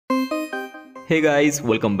Hey guys,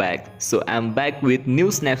 welcome back. So I'm back with new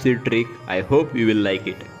snapseed trick. I hope you will like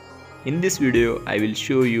it. In this video, I will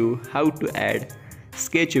show you how to add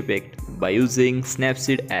sketch effect by using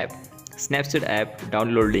Snapseed app. Snapseed app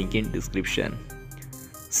download link in description.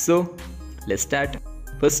 So let's start.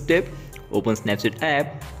 First step, open Snapseed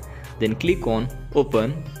app, then click on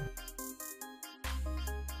open.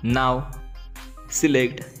 Now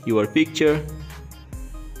select your picture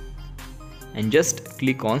and just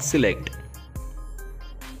click on select.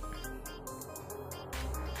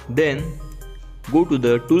 Then go to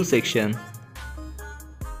the tool section,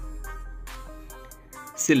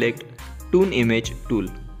 select Toon Image tool.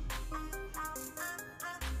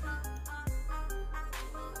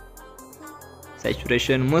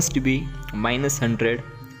 Saturation must be -100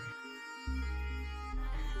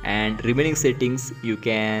 and remaining settings you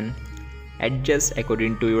can adjust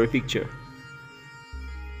according to your picture.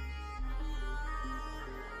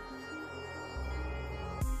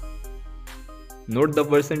 Note the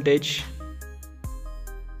percentage.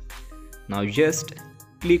 Now just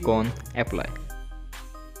click on apply.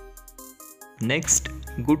 Next,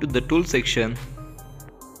 go to the tool section,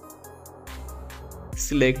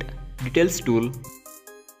 select details tool.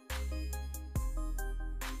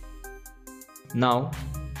 Now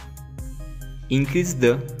increase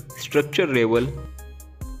the structure level,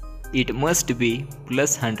 it must be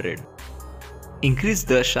 +100. Increase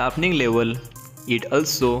the sharpening level, it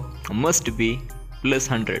also must be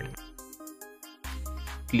 +100.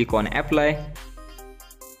 Click on apply.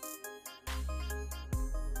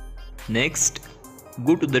 Next,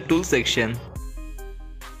 go to the tool section,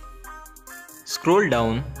 scroll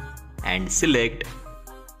down and select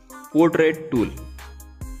portrait tool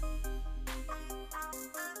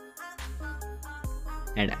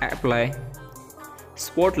and apply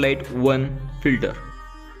spotlight 1 filter.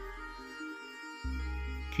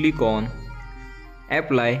 Click on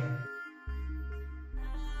apply.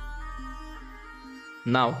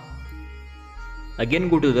 Now again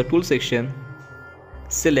go to the tool section,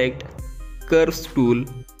 select curves tool,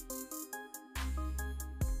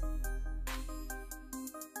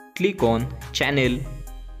 click on channel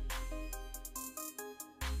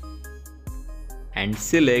and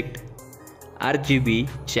select RGB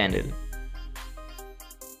channel.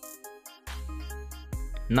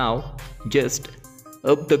 Now just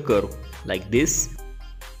up the curve like this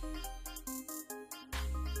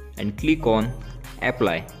and click on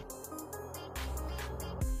apply.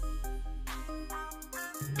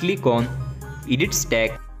 Click on edit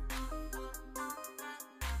stack,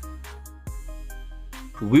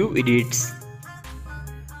 view edits,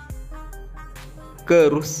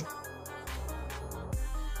 curves,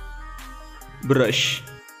 brush.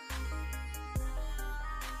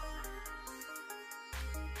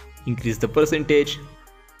 Increase the percentage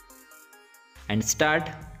and start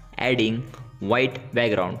adding white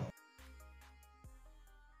background.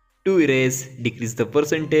 To erase, decrease the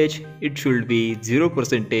percentage, it should be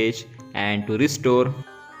 0%, and to restore,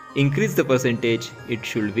 increase the percentage, it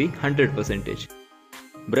should be 100%.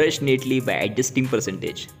 Brush neatly by adjusting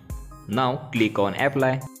percentage. Now click on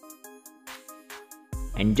apply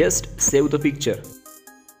and just save the picture.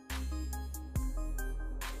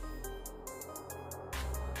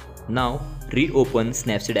 Now reopen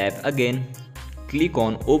Snapseed app again, click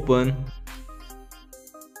on open,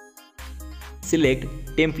 select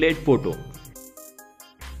template photo.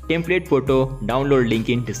 Template photo download link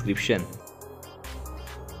in description.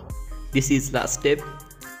 This is last step.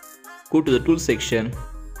 Go to the tool section,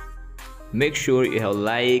 make sure you have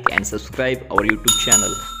like and subscribe our YouTube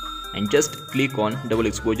channel and just click on double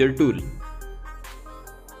exposure tool.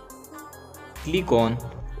 Click on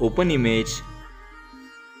open image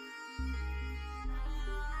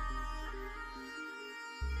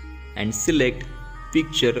and select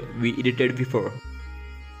picture we edited before.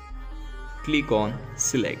 Click on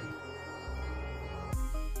select.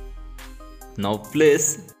 Now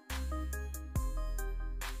place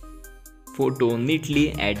photo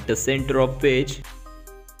neatly at the center of page.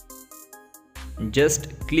 Just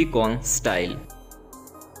click on style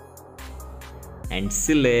and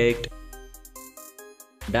select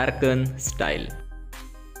darken style.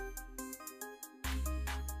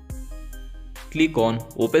 Click on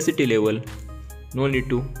opacity level, no need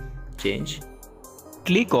to change.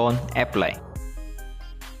 Click on apply.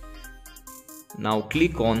 Now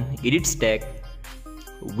click on edit stack,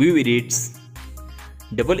 view edits,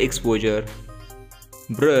 double exposure,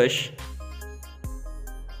 brush.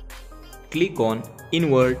 Click on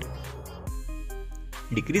invert,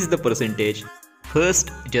 decrease the percentage.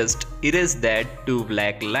 First just erase that two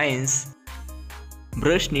black lines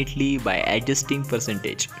Brush neatly by adjusting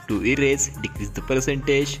percentage. To erase, decrease the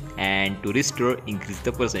percentage, and to restore, increase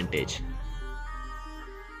the percentage.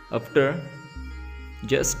 After,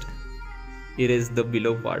 just erase the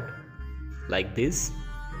below part like this.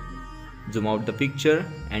 Zoom out the picture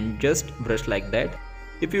and just brush like that.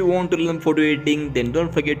 If you want to learn photo editing, then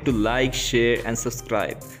don't forget to like, share and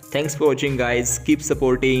subscribe. Thanks for watching guys. Keep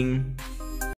supporting.